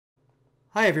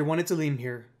Hi everyone, it's Alym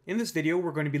here. In this video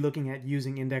we're going to be looking at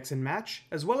using index and match,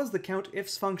 as well as the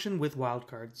COUNTIFs function with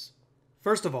wildcards.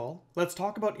 First of all, let's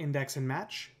talk about index and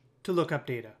match to look up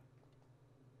data.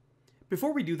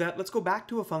 Before we do that, let's go back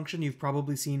to a function you've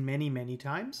probably seen many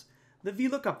times, the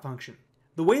Vlookup function.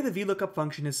 The way the Vlookup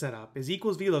function is set up is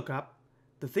equals Vlookup,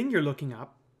 the thing you're looking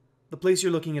up, the place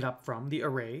you're looking it up from, the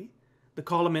array, the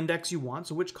column index you want,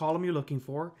 so which column you're looking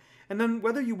for, and then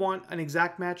whether you want an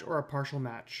exact match or a partial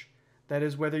match. That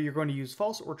is, whether you're going to use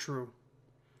false or true.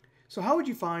 So how would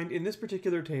you find in this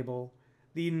particular table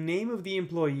the name of the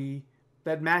employee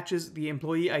that matches the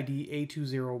employee ID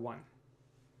A201?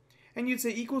 And you'd say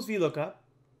equals Vlookup,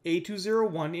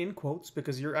 A201 in quotes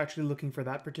because you're actually looking for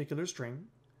that particular string,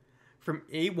 from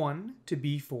A1 to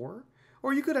B4,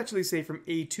 or you could actually say from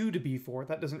A2 to B4,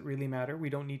 that doesn't really matter, we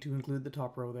don't need to include the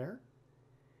top row there.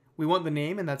 We want the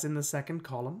name, and that's in the second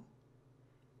column.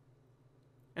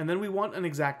 And then we want an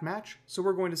exact match, so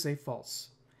we're going to say false.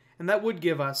 And that would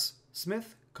give us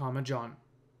Smith, John.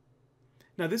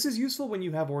 Now this is useful when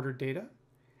you have ordered data,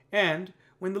 and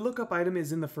when the lookup item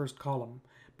is in the first column.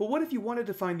 But what if you wanted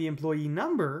to find the employee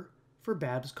number for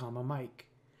Babs, Mike?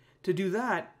 To do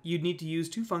that, you'd need to use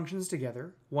two functions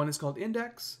together. One is called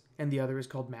index, and the other is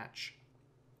called match.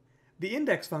 The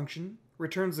index function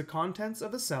returns the contents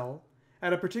of a cell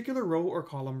at a particular row or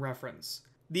column reference.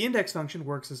 The index function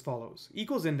works as follows.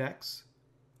 Equals index,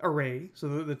 array,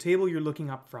 so the table you're looking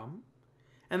up from,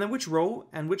 and then which row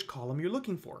and which column you're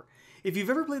looking for. If you've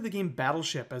ever played the game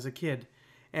Battleship as a kid,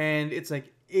 and it's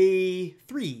like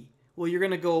A3, well, you're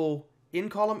going to go in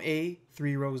column A,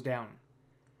 3 rows down.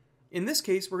 In this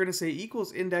case, we're going to say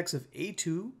equals index of A2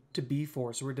 to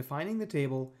B4. So we're defining the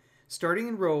table starting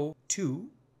in row 2,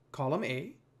 column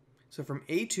A. So from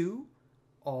A2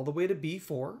 all the way to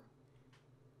B4.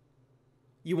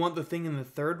 You want the thing in the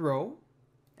third row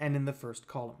and in the first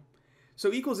column.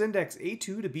 So equals index A2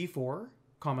 to B4,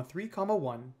 comma 3, comma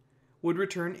 1 would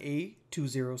return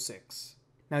A206.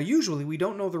 Now usually we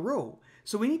don't know the row,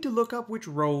 so we need to look up which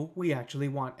row we actually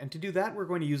want. And to do that, we're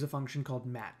going to use a function called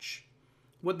match.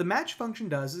 What the match function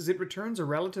does is it returns a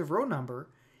relative row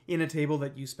number in a table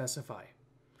that you specify.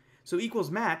 So equals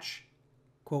match,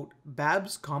 quote,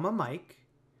 Babs, comma Mike,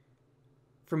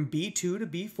 from B2 to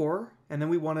B4, and then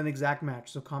we want an exact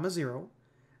match, so comma 0,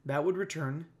 that would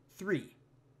return 3.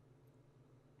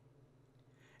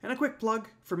 And a quick plug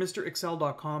for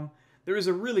MrExcel.com, there is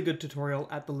a really good tutorial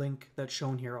at the link that's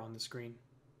shown here on the screen.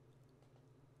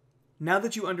 Now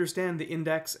that you understand the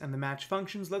index and the match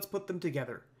functions, let's put them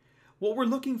together. What we're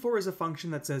looking for is a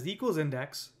function that says equals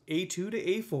index A2 to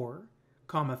A4,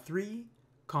 comma 3,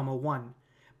 comma 1.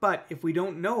 But if we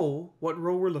don't know what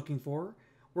row we're looking for,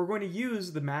 we're going to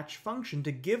use the match function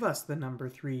to give us the number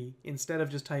 3 instead of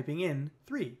just typing in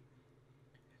 3.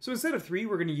 So instead of 3,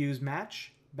 we're going to use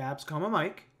match Babs, comma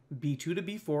Mike, B2 to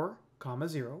B4, comma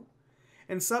 0,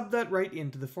 and sub that right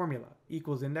into the formula.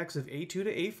 Equals index of A2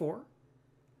 to A4,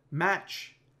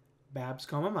 match Babs,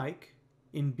 comma Mike,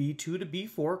 in B2 to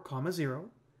B4, comma 0,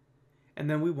 and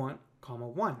then we want comma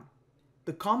 1.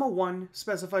 The comma 1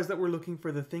 specifies that we're looking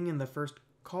for the thing in the first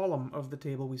column of the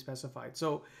table we specified.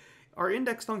 So our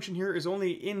index function here is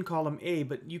only in column A,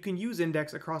 but you can use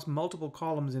index across multiple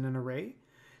columns in an array.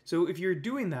 So if you're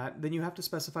doing that, then you have to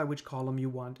specify which column you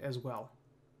want as well.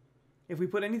 If we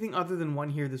put anything other than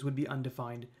 1 here, this would be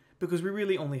undefined, because we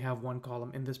really only have one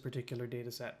column in this particular data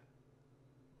set.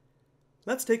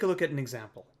 Let's take a look at an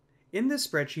example. In this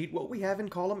spreadsheet, what we have in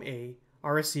column A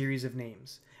are a series of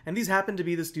names, and these happen to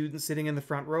be the students sitting in the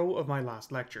front row of my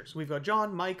last lecture. So we've got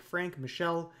John, Mike, Frank,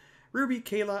 Michelle, Ruby,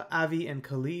 Kayla, Avi, and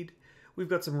Khalid. We've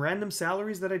got some random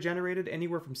salaries that I generated,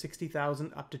 anywhere from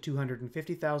 $60,000 up to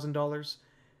 $250,000.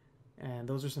 And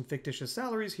those are some fictitious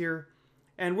salaries here.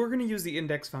 And we're going to use the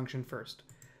index function first.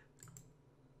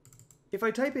 If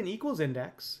I type in equals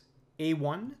index,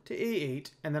 A1 to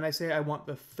A8, and then I say I want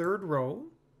the third row,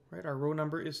 right? Our row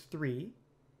number is 3.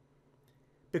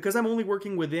 Because I'm only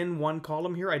working within one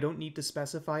column here, I don't need to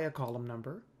specify a column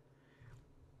number.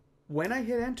 When I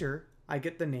hit enter, I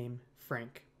get the name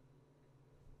Frank.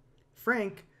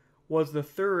 Frank was the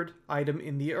third item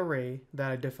in the array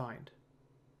that I defined.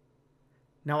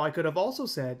 Now I could have also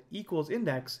said equals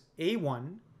index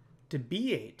A1 to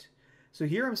B8. So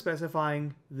here I'm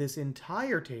specifying this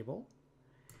entire table.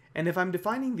 And if I'm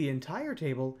defining the entire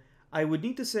table, I would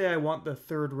need to say I want the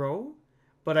third row,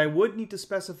 but I would need to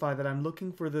specify that I'm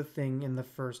looking for the thing in the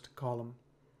first column,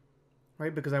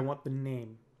 right? Because I want the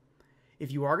name.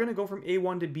 If you are going to go from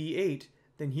A1 to B8,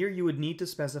 then here you would need to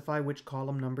specify which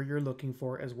column number you're looking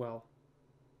for as well.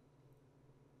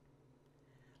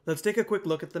 Let's take a quick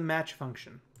look at the match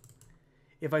function.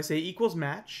 If I say equals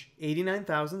match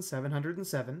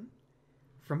 89,707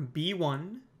 from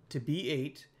B1 to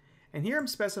B8, and here I'm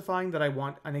specifying that I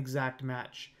want an exact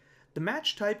match. The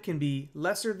match type can be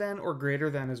lesser than or greater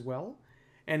than as well,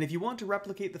 and if you want to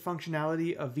replicate the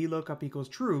functionality of Vlookup equals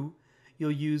true,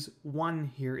 you'll use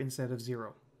 1 here instead of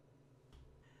 0.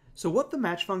 So what the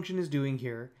match function is doing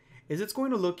here is it's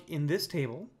going to look in this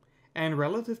table, and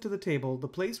relative to the table, the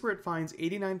place where it finds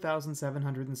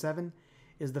 89,707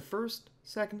 is the first,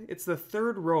 second, it's the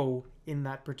third row in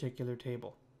that particular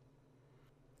table.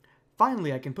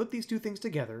 Finally, I can put these two things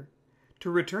together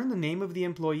to return the name of the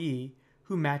employee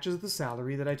who matches the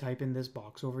salary that I type in this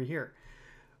box over here.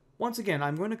 Once again,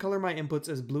 I'm going to color my inputs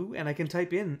as blue, and I can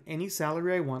type in any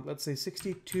salary I want, let's say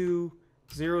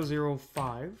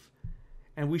 62,005,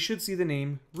 and we should see the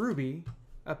name Ruby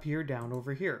appear down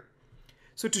over here.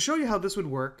 So to show you how this would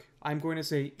work, I'm going to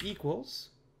say equals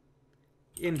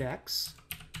index,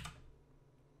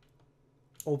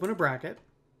 open a bracket.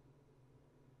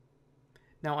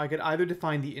 Now I could either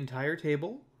define the entire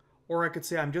table, or I could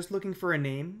say I'm just looking for a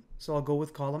name, so I'll go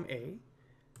with column A,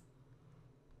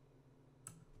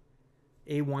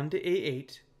 A1 to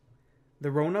A8.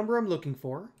 The row number I'm looking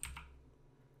for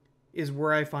is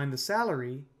where I find the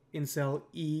salary in cell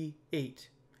E8.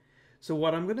 So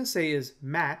what I'm going to say is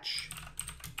match.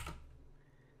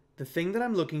 The thing that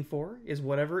I'm looking for is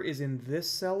whatever is in this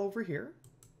cell over here.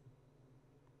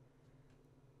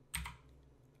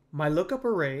 My lookup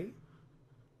array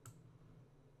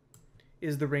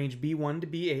is the range B1 to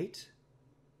B8.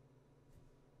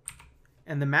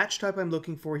 And the match type I'm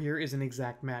looking for here is an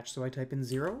exact match. So I type in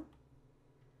 0.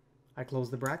 I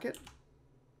close the bracket.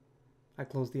 I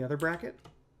close the other bracket.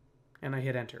 And I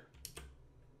hit enter.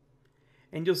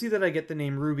 And you'll see that I get the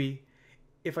name Ruby.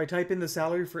 If I type in the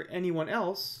salary for anyone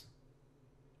else,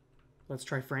 let's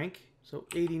try Frank. So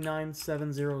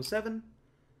 89,707.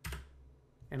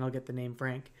 And I'll get the name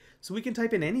Frank. So we can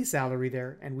type in any salary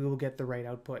there and we will get the right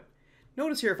output.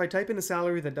 Notice here, if I type in a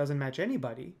salary that doesn't match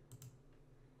anybody,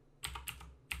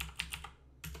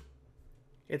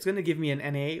 it's going to give me an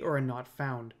NA or a not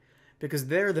found, because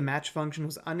there the match function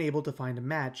was unable to find a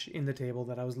match in the table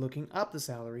that I was looking up the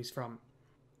salaries from.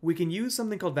 We can use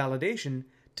something called validation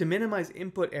to minimize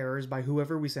input errors by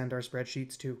whoever we send our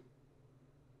spreadsheets to.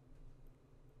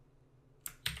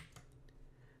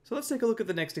 So let's take a look at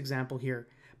the next example here.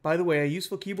 By the way, a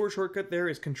useful keyboard shortcut there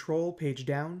is Control page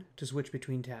down to switch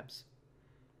between tabs.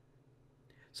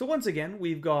 So once again,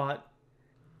 we've got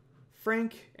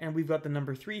Frank, and we've got the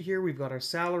number 3 here. We've got our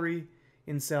salary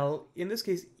in cell, in this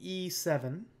case,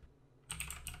 E7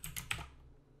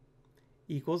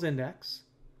 equals index.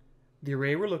 The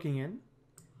array we're looking in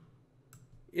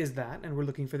is that, and we're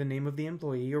looking for the name of the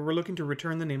employee, or we're looking to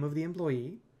return the name of the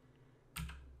employee.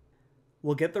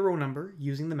 We'll get the row number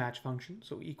using the match function,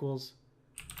 so equals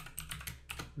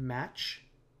match.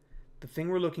 The thing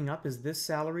we're looking up is this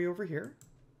salary over here.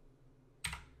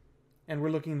 And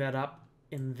we're looking that up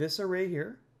in this array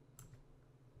here.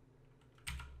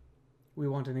 We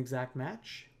want an exact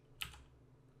match.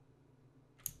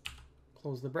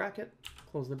 Close the bracket,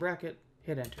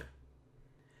 hit enter.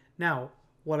 Now,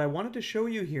 what I wanted to show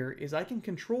you here is I can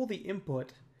control the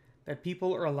input that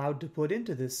people are allowed to put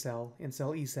into this cell, in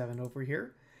cell E7 over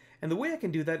here. And the way I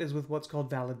can do that is with what's called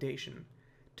validation.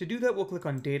 To do that, we'll click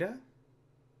on Data.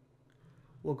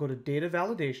 We'll go to Data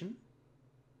Validation.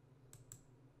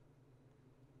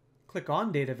 Click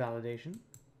on Data Validation.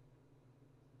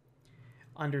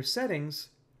 Under Settings,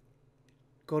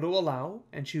 go to Allow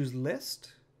and choose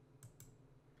List.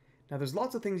 Now there's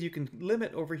lots of things you can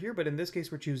limit over here, but in this case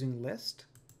we're choosing List.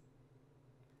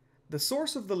 The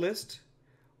source of the list,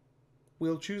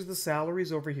 we'll choose the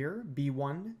salaries over here,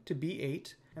 B1 to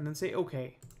B8, and then say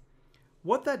OK.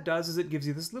 What that does is it gives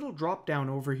you this little drop down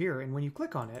over here, and when you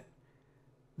click on it,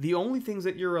 the only things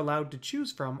that you're allowed to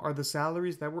choose from are the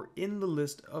salaries that were in the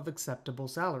list of acceptable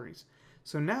salaries.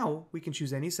 So now we can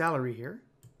choose any salary here.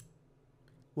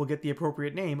 We'll get the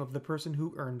appropriate name of the person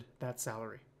who earned that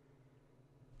salary.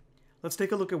 Let's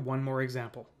take a look at one more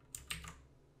example.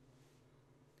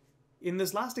 In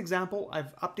this last example,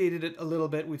 I've updated it a little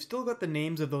bit. We've still got the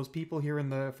names of those people here in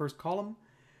the first column.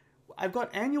 I've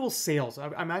got annual sales.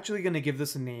 I'm actually going to give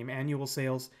this a name, annual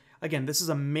sales. Again, this is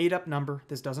a made-up number.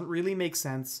 This doesn't really make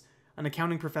sense. An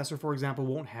accounting professor, for example,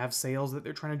 won't have sales that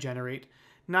they're trying to generate.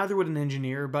 Neither would an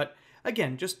engineer, but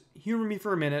again, just humor me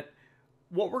for a minute.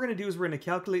 What we're going to do is we're going to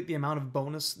calculate the amount of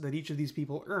bonus that each of these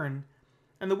people earn.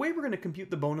 And the way we're going to compute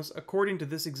the bonus, according to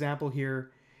this example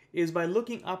here, is by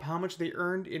looking up how much they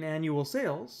earned in annual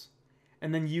sales,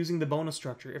 and then using the bonus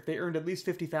structure. If they earned at least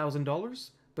 $50,000,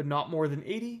 but not more than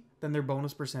 80, then their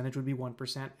bonus percentage would be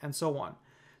 1%, and so on.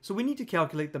 So we need to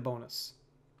calculate the bonus.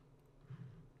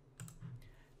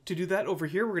 To do that, over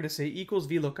here we're going to say equals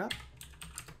Vlookup.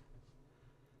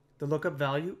 The lookup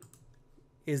value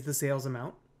is the sales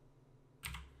amount.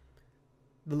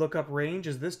 The lookup range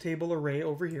is this table array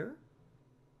over here.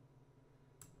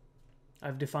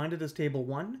 I've defined it as table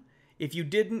 1. If you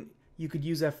didn't, you could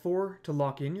use F4 to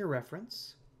lock in your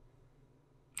reference.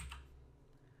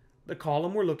 The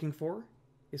column we're looking for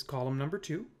is column number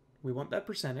 2. We want that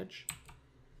percentage.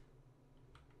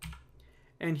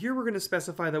 And here we're going to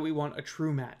specify that we want a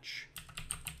true match.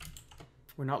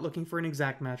 We're not looking for an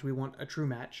exact match, we want a true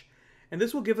match. And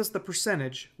this will give us the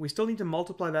percentage. We still need to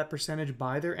multiply that percentage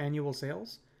by their annual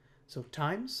sales. So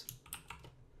times,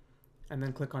 and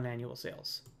then click on annual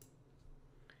sales.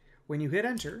 When you hit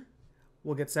enter,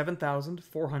 we'll get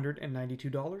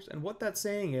 $7,492. And what that's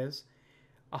saying is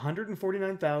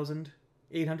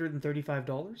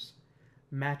 $149,835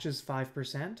 matches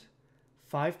 5%.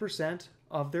 5%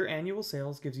 of their annual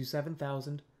sales gives you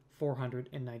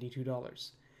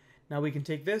 $7,492. Now we can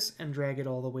take this and drag it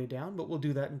all the way down, but we'll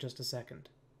do that in just a second.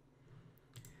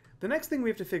 The next thing we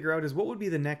have to figure out is what would be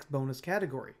the next bonus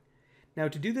category. Now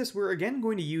to do this, we're again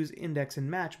going to use index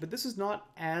and match, but this is not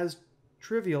as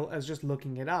trivial as just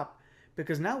looking it up,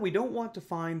 because now we don't want to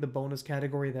find the bonus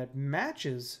category that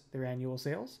matches their annual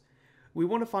sales. We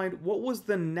want to find what was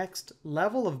the next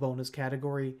level of bonus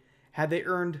category had they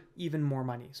earned even more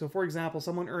money. So for example,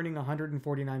 someone earning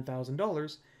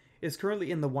 $149,000 is currently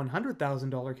in the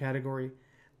 $100,000 category.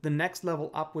 The next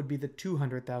level up would be the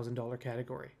 $200,000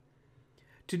 category.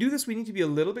 To do this, we need to be a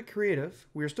little bit creative.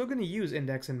 We're still going to use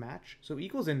index and match. So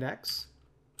equals index.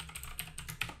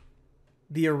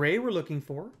 The array we're looking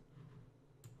for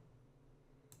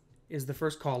is the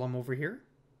first column over here.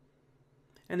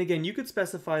 And again, you could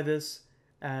specify this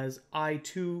as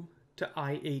I2 to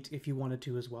I8 if you wanted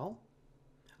to as well.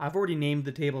 I've already named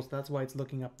the table, so that's why it's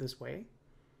looking up this way.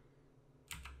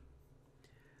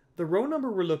 The row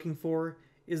number we're looking for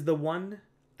is the one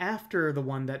after the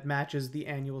one that matches the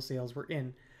annual sales we're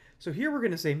in. So here we're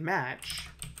going to say match.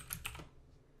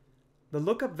 The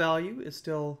lookup value is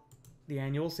still the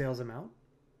annual sales amount.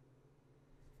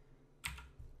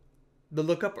 The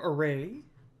lookup array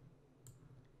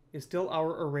is still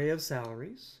our array of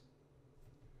salaries.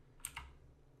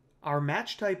 Our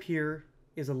match type here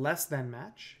is a less than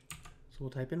match, so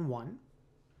we'll type in 1.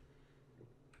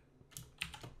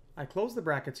 I close the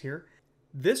brackets here.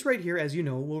 This right here, as you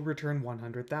know, will return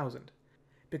 100,000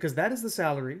 because that is the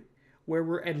salary where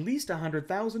we're at least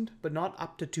 100,000 but not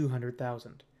up to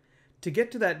 200,000. To get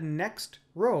to that next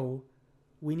row,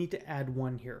 we need to add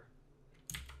 1 here.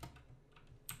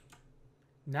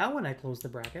 Now when I close the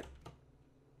bracket,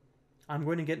 I'm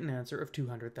going to get an answer of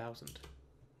 200,000.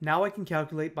 Now I can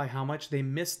calculate by how much they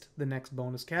missed the next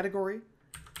bonus category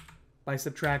by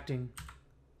subtracting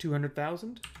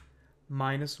 200,000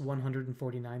 minus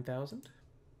 149,000.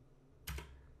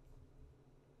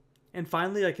 And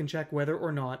finally, I can check whether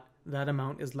or not that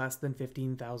amount is less than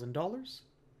 $15,000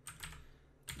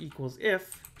 equals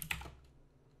if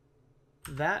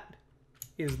that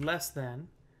is less than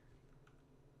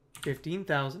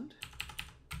 15,000,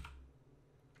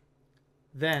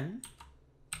 then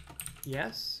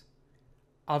yes,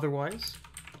 otherwise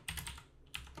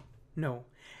no.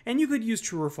 And you could use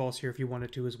true or false here if you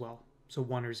wanted to as well. So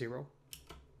 1 or 0.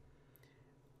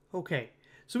 Okay,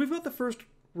 so we've got the first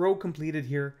row completed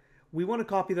here. We want to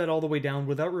copy that all the way down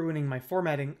without ruining my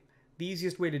formatting. The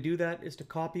easiest way to do that is to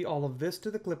copy all of this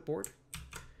to the clipboard.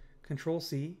 Control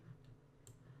C.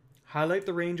 Highlight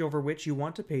the range over which you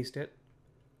want to paste it.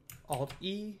 Alt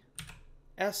E,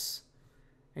 S,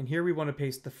 and here we want to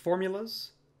paste the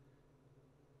formulas.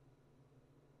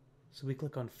 So we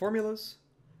click on formulas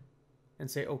and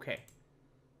say OK.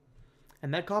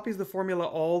 And that copies the formula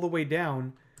all the way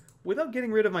down without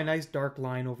getting rid of my nice dark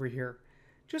line over here.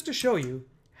 Just to show you,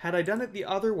 had I done it the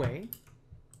other way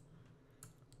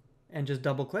and just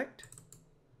double clicked,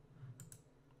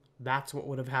 that's what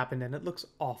would have happened, and it looks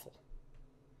awful.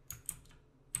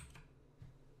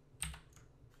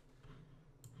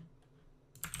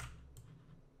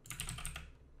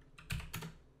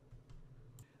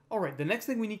 Alright, the next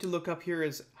thing we need to look up here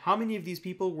is how many of these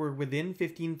people were within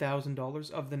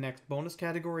 $15,000 of the next bonus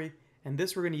category, and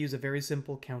this we're going to use a very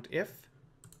simple COUNTIF.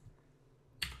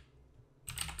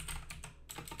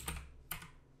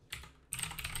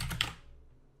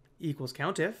 Equals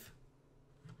COUNTIF.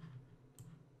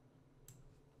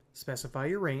 Specify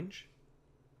your range.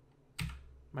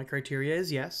 My criteria is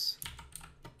yes.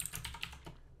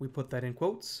 We put that in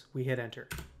quotes, we hit enter.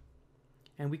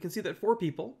 And we can see that 4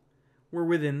 people were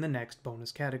within the next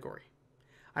bonus category.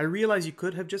 I realize you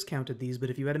could have just counted these, but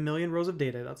if you had a million rows of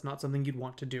data, that's not something you'd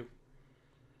want to do.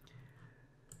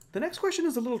 The next question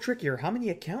is a little trickier. How many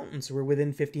accountants were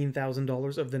within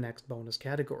 $15,000 of the next bonus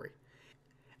category?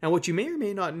 And what you may or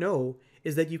may not know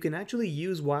is that you can actually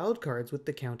use wildcards with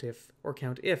the COUNTIF or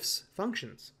COUNTIFS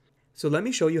functions. So let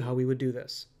me show you how we would do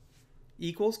this.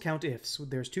 Equals COUNTIFS.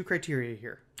 There's two criteria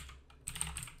here.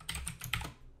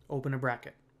 Open a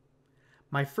bracket.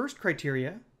 My first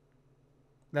criteria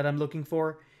that I'm looking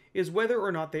for is whether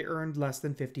or not they earned less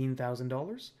than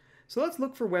 $15,000. So let's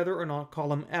look for whether or not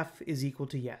column F is equal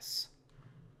to yes.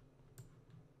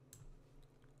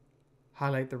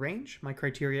 Highlight the range. My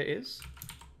criteria is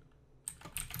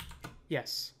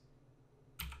yes.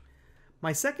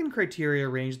 My second criteria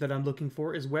range that I'm looking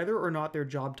for is whether or not their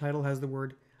job title has the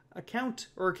word account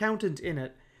or accountant in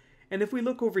it. And if we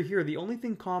look over here, the only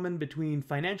thing common between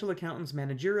financial accountants,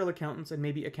 managerial accountants, and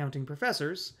maybe accounting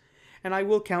professors, and I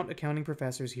will count accounting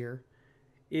professors here,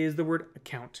 is the word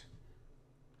account.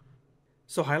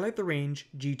 So highlight the range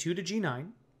G2 to G9.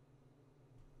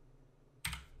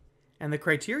 And the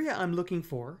criteria I'm looking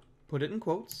for, put it in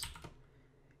quotes,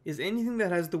 is anything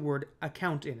that has the word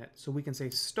account in it. So we can say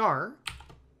star,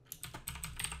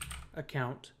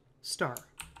 account, star.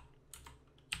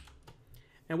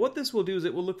 And what this will do is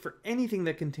it will look for anything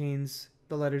that contains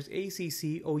the letters A, C,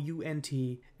 C, O, U, N,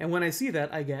 T. And when I see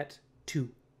that, I get 2.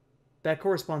 That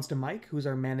corresponds to Mike, who's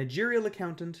our managerial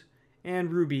accountant,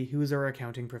 and Ruby, who's our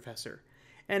accounting professor.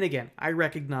 And again, I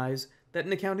recognize that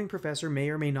an accounting professor may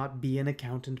or may not be an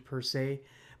accountant per se,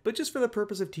 but just for the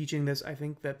purpose of teaching this, I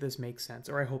think that this makes sense,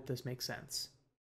 or I hope this makes sense.